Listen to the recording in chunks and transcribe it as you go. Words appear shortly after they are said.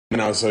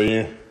now, so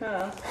you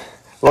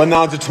will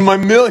announce it to my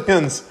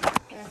millions.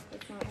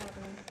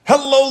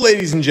 Hello,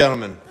 ladies and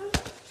gentlemen.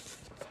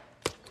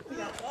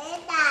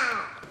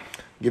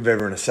 Give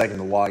everyone a second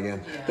to log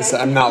in.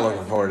 I'm not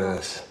looking forward to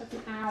this. That's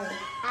an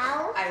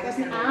owl. That's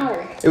an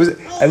owl. It was.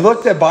 I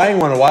looked at buying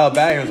one a while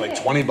back. It was like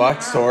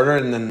 $20 to order,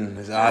 and then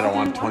I said, I don't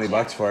want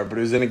 $20 for it. But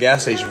it was in a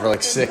gas station for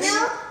like $6.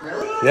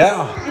 Really?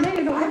 Yeah. I know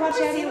you don't watch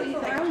Daddy eat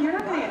the owl. You're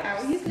not gonna get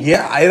owl.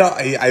 Yeah,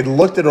 I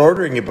looked at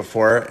ordering it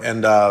before,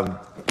 and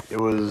it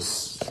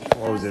was,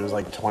 what was it? It was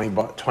like $20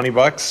 or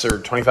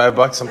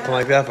 $25, something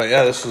like that. But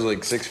yeah, this was like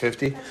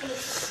 $6.50.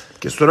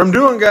 Guess what I'm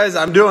doing, guys?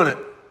 I'm doing it.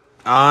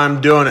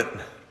 Let's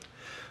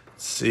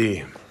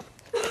see.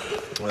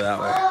 Go that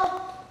way.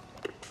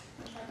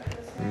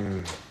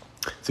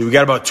 See, we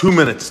got about 2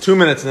 minutes. 2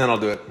 minutes, and then I'll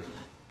do it.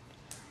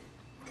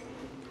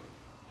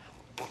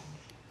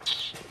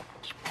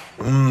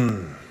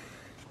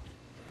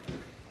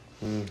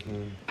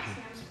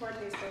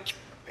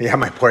 Yeah,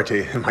 my poor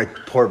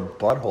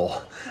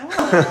butthole.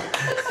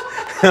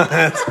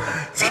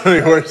 It's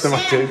gonna be worse than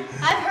my teeth.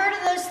 I've heard of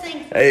those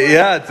things. Hey,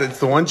 yeah, it's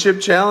the one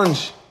chip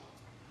challenge.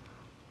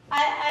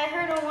 I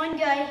heard of one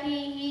guy.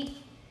 He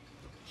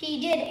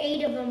did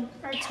 8 of them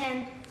or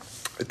 10.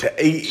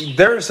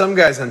 There are some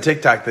guys on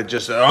TikTok that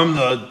just, I'm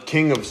the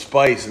king of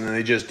spice, and then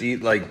they just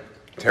eat like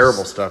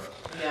terrible stuff.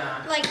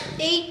 Yeah. Like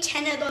they eat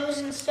 10 of those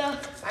and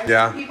stuff. I've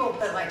Yeah. seen people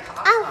put like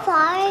hot I'm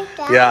sauce.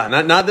 sorry. Yeah,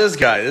 not this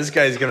guy. This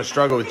guy's gonna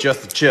struggle with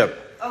just the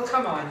chip. Oh,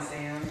 come on,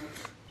 Sam.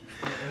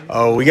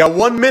 Oh, we got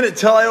 1 minute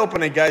till I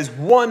open it, guys.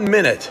 1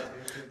 minute.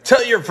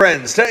 Tell your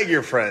friends. Tag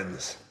your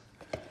friends.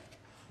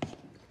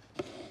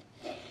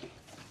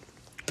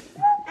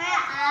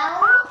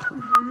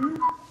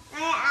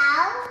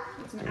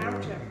 It's an owl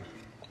chip.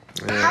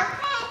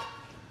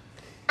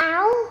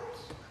 Ow.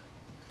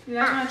 You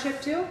guys want a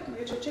chip too?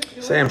 Get your chip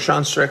too. Sam,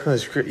 Sean Strickland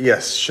is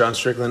yes. Sean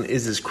Strickland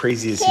is as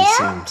crazy as he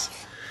seems.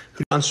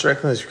 Sean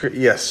Strickland is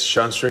yes.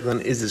 Sean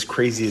Strickland is as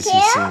crazy as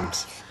he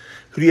seems.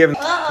 Who do you have?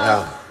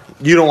 Yeah,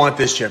 you don't want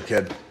this chip,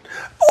 kid.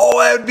 Oh,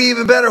 that would be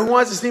even better. Who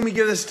wants to see me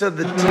give this to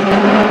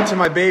to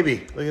my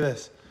baby? Look at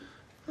this.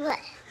 What?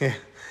 Yeah.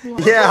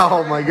 Yeah.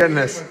 Oh my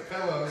goodness.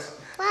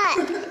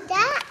 What?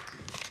 That?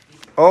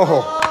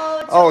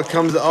 Oh, it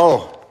comes.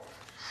 Oh,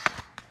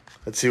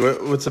 let's see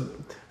what's a.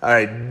 All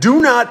right.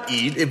 Do not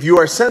eat if you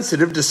are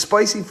sensitive to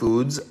spicy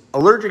foods,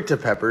 allergic to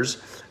peppers,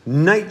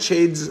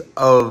 nightshades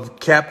of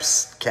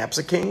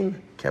capsicum,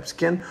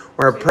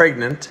 or are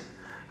pregnant,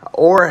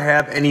 or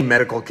have any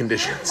medical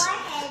conditions.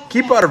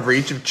 Keep out of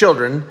reach of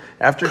children.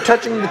 After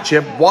touching the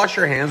chip, wash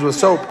your hands with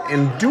soap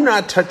and do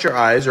not touch your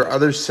eyes or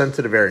other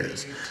sensitive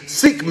areas.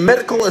 Seek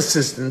medical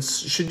assistance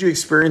should you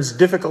experience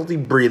difficulty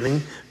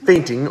breathing,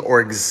 fainting,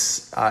 or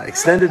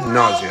extended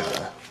nausea.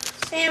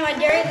 Sam, I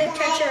dare you to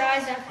touch your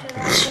eyes after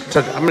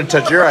that. I'm going to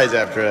touch your eyes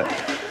after it.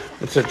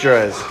 Let's touch your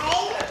eyes.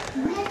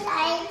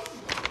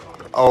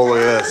 Oh, look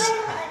at this.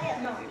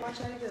 No, watch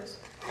how you do this.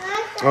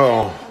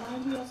 Oh, Watch how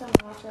you do this. I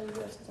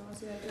want to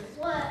see how you do this.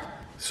 What?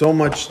 so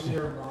much.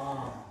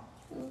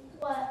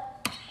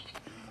 What?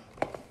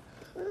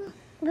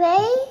 Ray?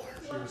 All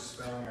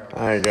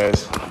right,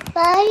 guys.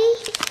 Buddy?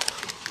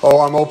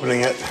 Oh, I'm opening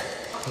it.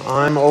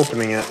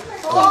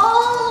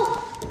 Oh!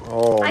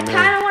 Oh, I man.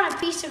 kind of want a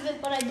piece of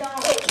it, but I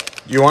don't.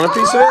 You want a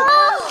piece of it?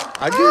 Oh!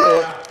 I do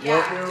it.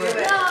 Yeah, do it. Do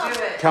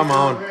it. Come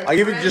on. I'll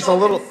give you just a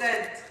little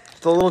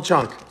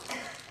chunk.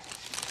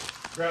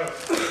 Bro,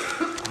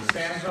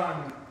 Sam's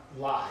on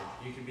live.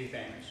 You can be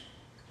famous.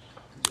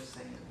 Just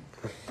saying.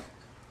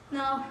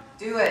 No.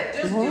 Do it.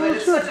 Just do it.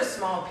 It's such a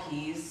small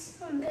piece.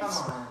 Come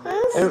on.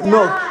 And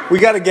milk. We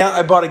got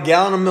I bought a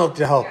gallon of milk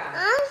to help.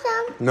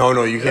 Awesome.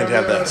 No, you can't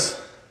have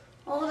this.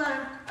 Hold on.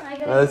 I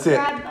gotta That's it.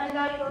 I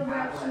gotta go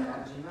grab some milk.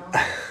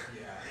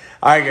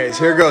 All right, guys.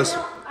 Here goes.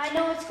 I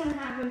know what's gonna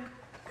happen.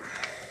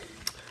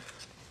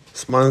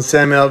 Smon and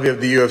Sam Alvey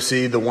of the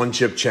UFC, the one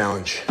chip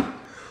challenge.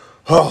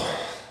 Oh.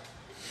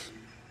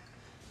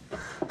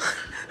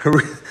 I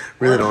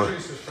really don't.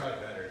 Juice is probably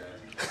better,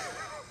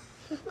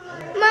 though.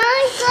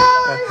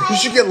 Michael! You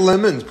should get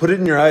lemons. Put it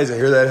in your eyes. I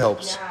hear that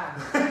helps.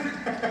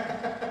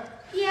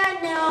 Yeah,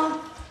 no.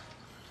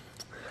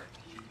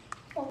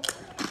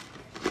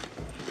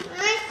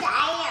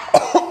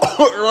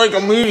 You're like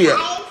immediate.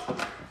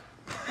 Oh,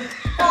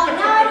 now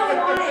I don't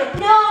want it.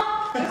 No,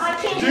 I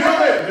can't do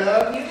it.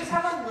 You just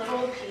have a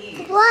little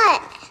piece.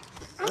 What?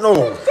 No.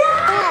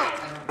 What?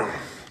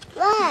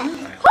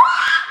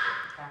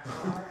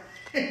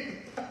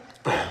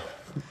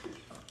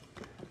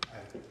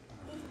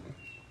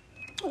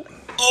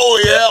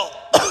 Oh, yeah.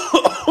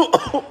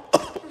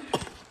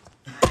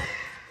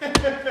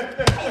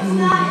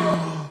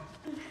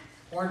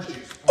 Orange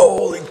juice.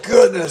 Holy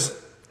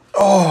goodness.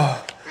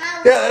 Oh.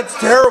 Yeah, that's a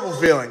terrible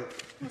feeling.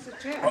 It's a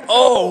chip.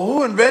 Oh,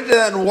 who invented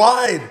that and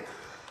why?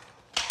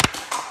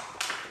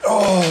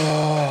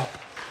 Oh.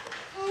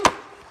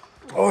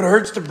 Oh, it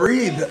hurts to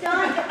breathe.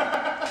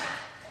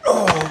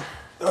 Oh.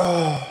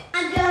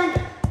 I'm done.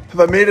 Have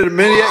I made it a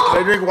minute yet? Can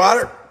I drink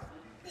water?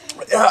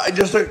 Yeah, I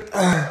just...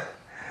 I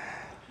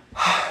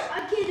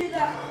can't do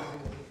that.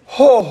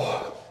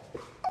 Oh.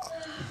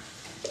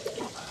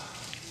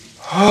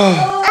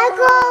 All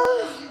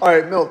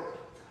right, milk.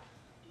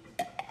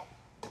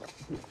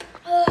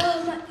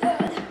 Oh my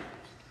god.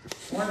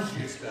 Orange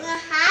juice does.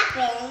 What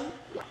happened?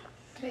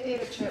 They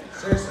ate a chip.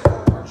 Seriously.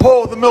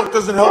 Oh, the milk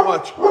doesn't help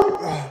much. No,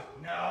 Colt.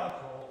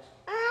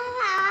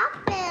 What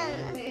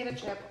happened? They ate a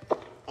chip.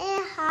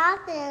 It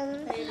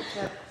happened. They ate a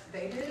chip.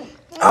 They did.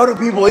 How do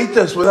people eat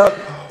this without?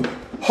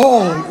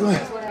 Oh,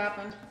 That's what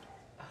happened.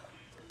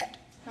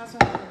 That's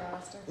what happened,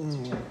 Alistair. It's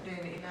a chip.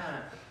 Didn't eat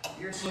that.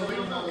 You're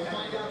chewing milk.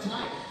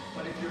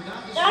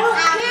 I don't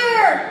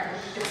care.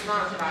 It's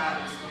not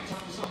bad.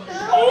 I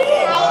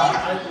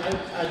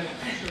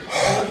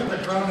look at the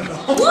grown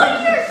adult. What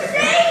you're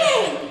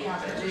saying? Yeah,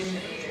 but Jaden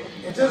ate it.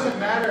 It doesn't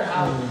matter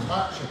how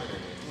much of it.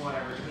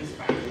 Whatever. He's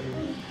fine.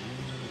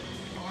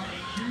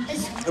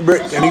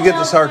 Britt, can you get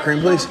the sour cream,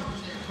 please?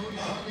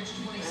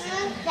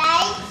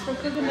 We're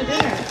cooking the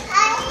dinner.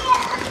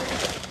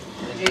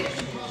 Jaden,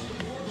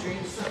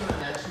 drink some of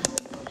that.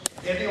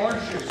 Get the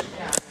orange juice.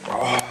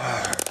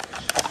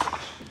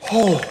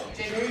 Oh,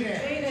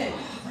 Jaden.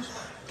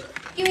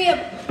 Give me a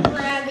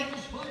rabbit.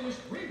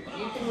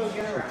 You can go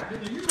get a rabbit.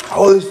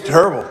 oh, this is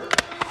terrible.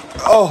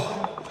 Oh,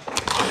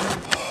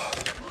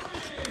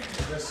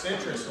 The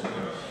citrus will do it.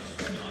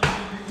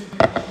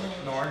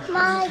 An orange juice.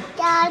 My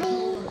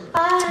daddy.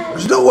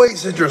 there's no way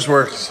citrus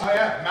works. Oh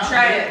yeah, Mountain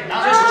Try Dew. it.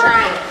 Mountain Just Dew.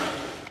 try it.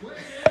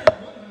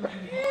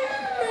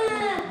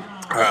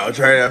 All right, I'll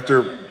try it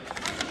after.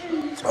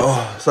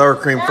 Oh, sour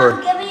cream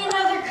first. Give me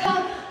another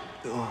cup.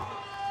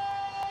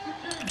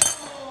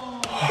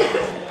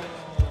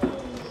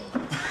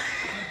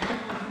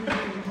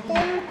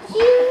 Thank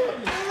you.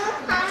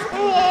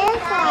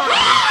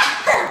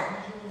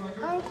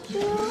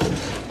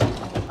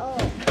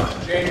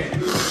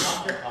 Jaden,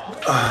 stop your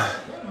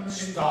cough.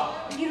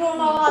 Stop. You don't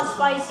know how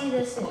spicy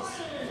this is.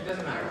 It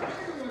doesn't matter.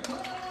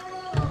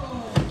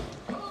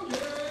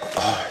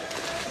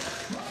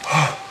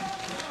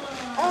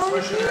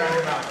 Push it around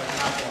your mouth like an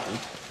apple.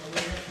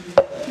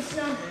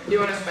 Do you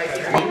want a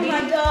spicy Oh cream?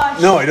 my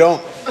gosh. No, I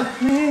don't.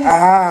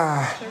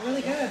 Ah, They're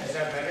really good. Is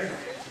that better?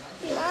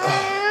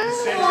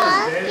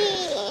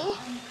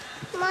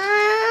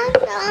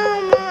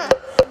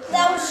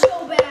 That was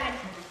so bad.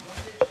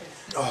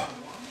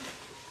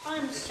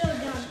 I'm so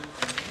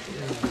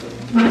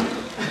done.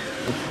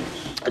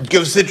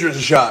 give citrus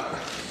a shot.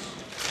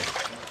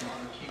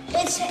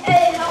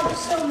 It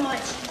helps so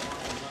much.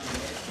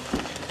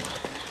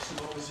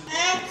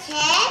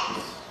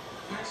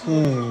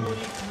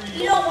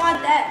 You don't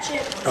want that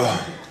chip.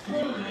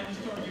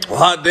 Well,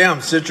 hot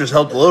damn, citrus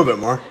helped a little bit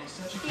more.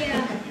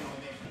 Yeah.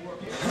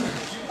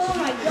 Oh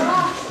my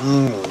gosh.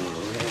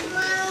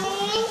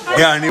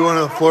 Yeah, I need one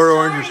of the Florida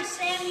oranges.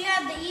 Sorry, Sam, you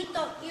have to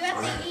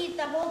eat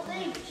the whole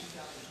thing.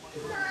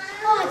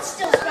 Oh, it's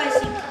still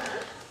spicy.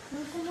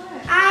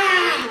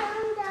 Ah.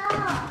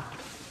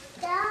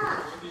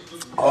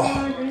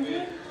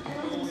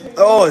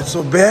 Oh, it's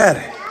so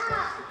bad.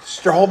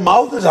 Just your whole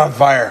mouth is on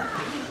fire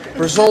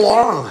for so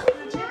long.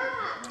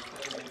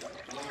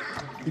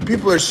 You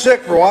people are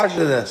sick for watching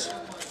this.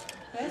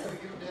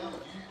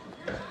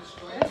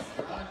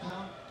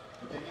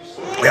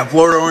 Yeah,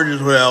 Florida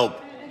oranges would help.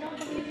 I don't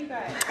believe you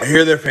guys. I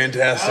hear they're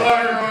fantastic.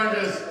 Florida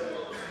oranges.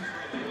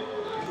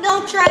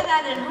 Don't try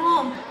that at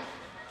home.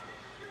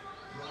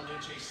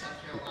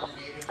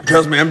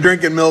 Trust me, I'm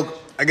drinking milk.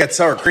 I got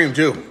sour cream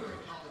too.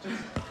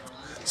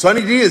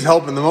 Sunny D is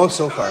helping the most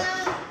so far.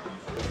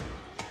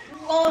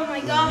 Oh my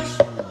gosh.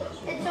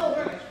 It's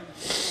over.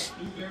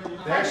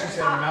 They actually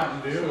said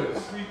Mountain Dew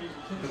is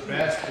the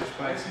best for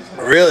spicy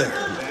stuff. Really?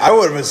 I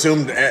would have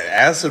assumed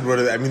acid would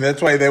have. I mean,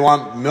 that's why they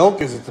want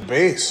milk, is at the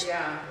base.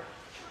 Yeah.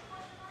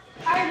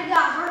 I already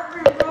got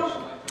heartburn,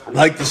 bro.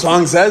 Like the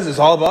song says, it's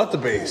all about the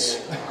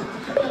base.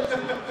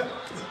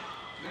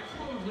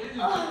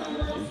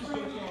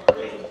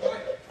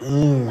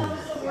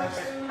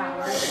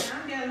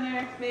 I'm getting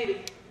there.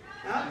 Maybe.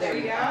 Oh, there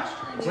you go.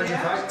 What'd you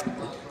fight?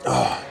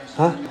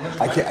 Huh?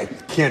 I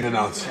can't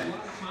announce.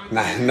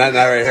 Not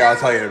right here. I'll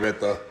tell you in a bit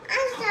though.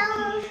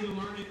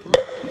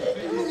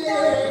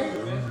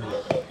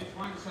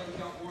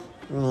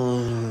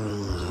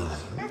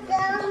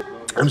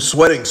 I'm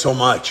sweating so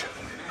much.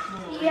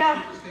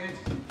 Yeah.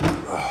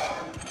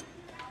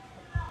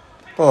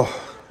 Oh,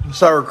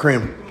 sour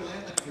cream.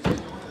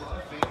 Is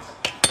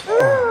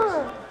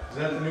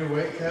that the new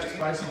Weight Cut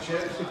spicy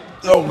chips?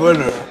 Oh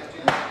goodness.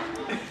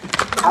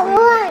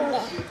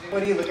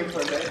 What are you looking for,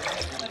 babe?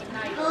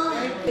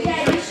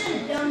 Yeah, you should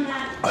have done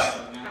that.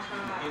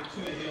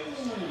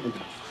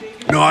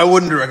 No, I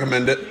wouldn't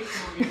recommend it.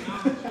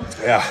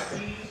 Yeah.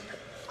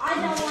 I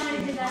don't want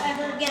to do that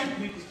ever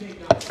again.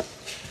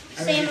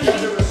 I mean,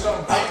 because it was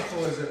so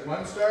painful, is it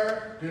 1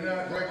 star? Do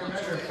not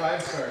recommend, or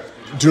 5 stars?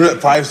 Do not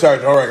 5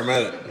 stars. Don't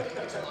recommend it.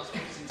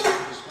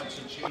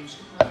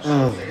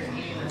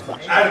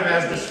 Adam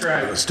as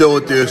described. Still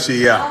with the OC,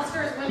 yeah.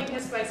 Alistair is winning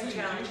his spicy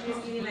challenge. He's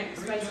eating like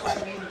spicy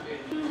chicken.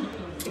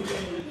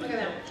 Look at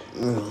that.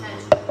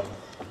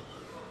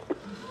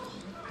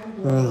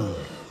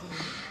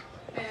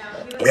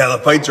 Yeah, the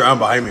fights are on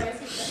behind me.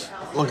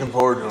 Looking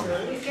forward to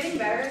them. He's getting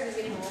better as he's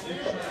getting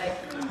older. Like,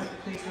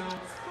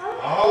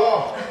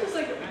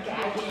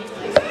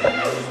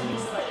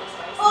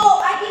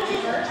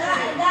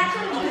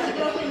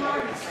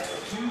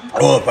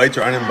 Oh, the bites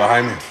are on him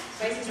behind me.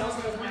 Spicy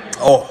salsa doesn't matter.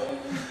 Oh,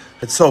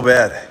 it's so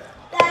bad.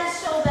 That is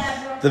so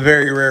bad, bro. The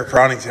very rare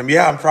frowning Sam.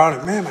 Yeah, I'm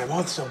frowning. Man, my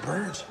mouth still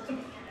burns.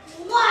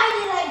 Why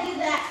did I do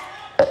that?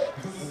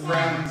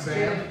 Frown and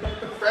Sam.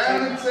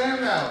 Frown and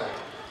Sam now.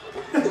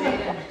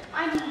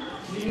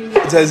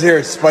 It says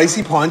here,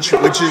 spicy punch,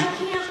 which is, I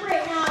can't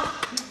right now.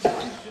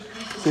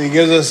 so he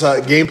gives us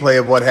a gameplay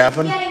of what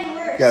happened. Getting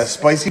worse. Got a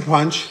spicy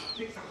punch.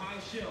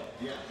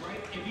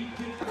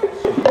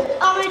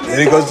 Oh, my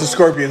Then it goes to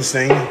scorpion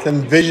sting.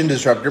 Then vision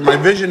disruptor. My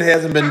vision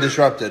hasn't been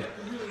disrupted.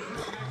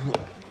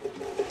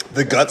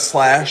 The gut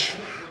slash.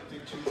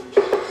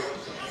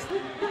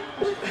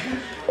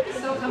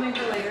 Still coming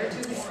for later,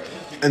 too.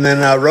 And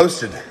then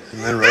roasted.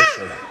 And then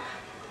roasted.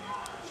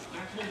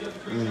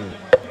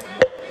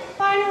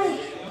 Finally,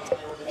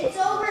 it's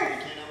over.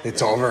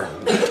 It's over.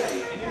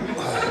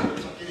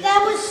 That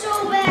was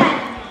so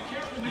bad.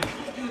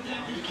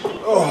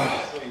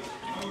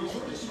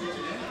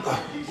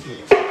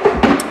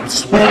 I'm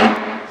sweating.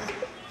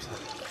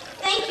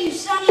 Thank you,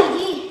 Sunny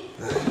D.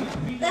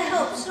 That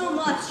helped so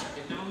much.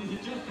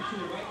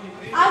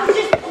 I was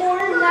just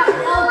pouring that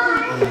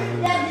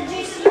milk. Did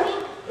you see me?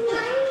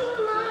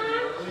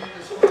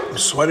 I'm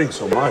sweating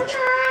so much.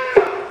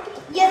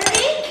 You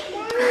think?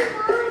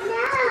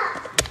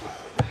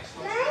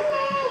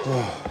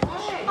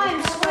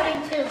 I'm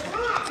sweating too.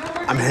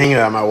 I'm hanging it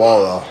on my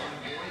wall though.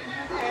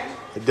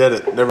 I did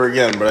it. Never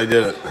again, but I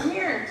did it. Come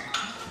here.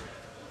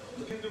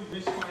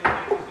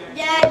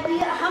 Dad,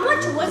 how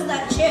much was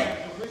that chip?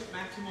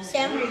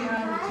 Sam?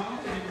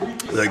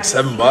 Like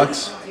 $7.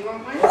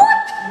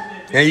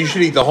 What? Yeah, you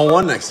should eat the whole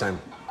one next time.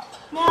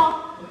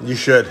 No. You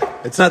should.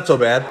 It's not so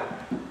bad.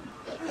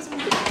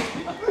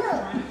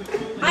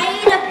 I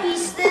ate a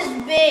piece this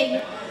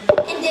big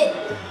and it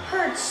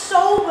hurt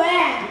so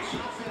bad.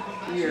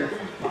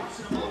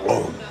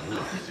 Oh.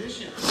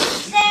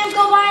 Sam,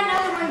 go buy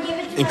another one. Give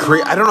it to my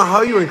mom. I don't know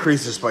how you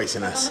increase the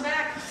spiciness. Come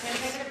back. Sam,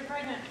 take it if you're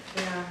pregnant.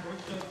 Yeah.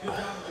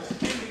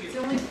 It's the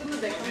only food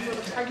that comes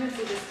with a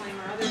pregnancy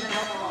disclaimer other than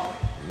alcohol.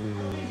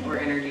 Or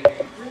energy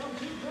drink.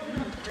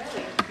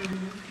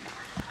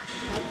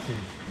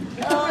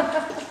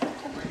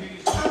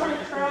 I'm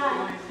gonna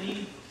cry.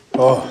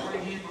 Oh.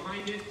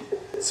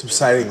 It's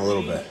subsiding a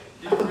little bit.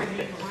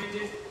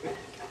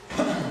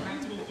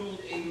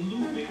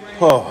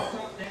 Oh.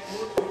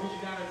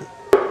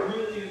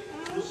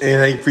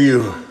 Anything for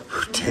you,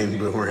 Dane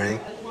Boomerang.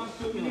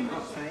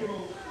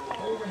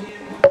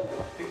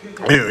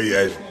 Anyway, you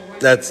guys,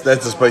 that's the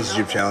spicy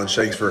chip challenge.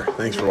 Thanks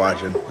for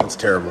watching. It's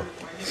terrible.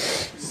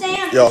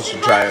 Sam, Y'all you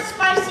should buy try the it.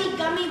 Spicy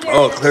gummy bear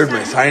Oh, it next cleared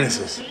my time.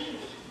 sinuses. See?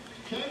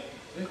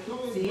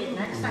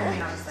 Next time we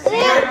have a spicy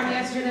Sam. from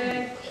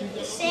yesterday.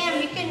 Sam,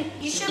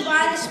 you should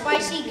buy the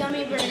spicy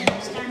gummy bear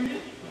next time.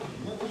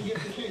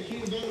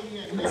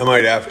 I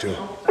might have to.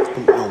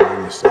 Oh, my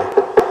mistake.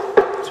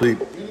 Sweet.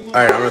 All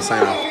right, I'm gonna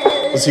sign off.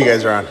 We'll see you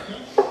guys around.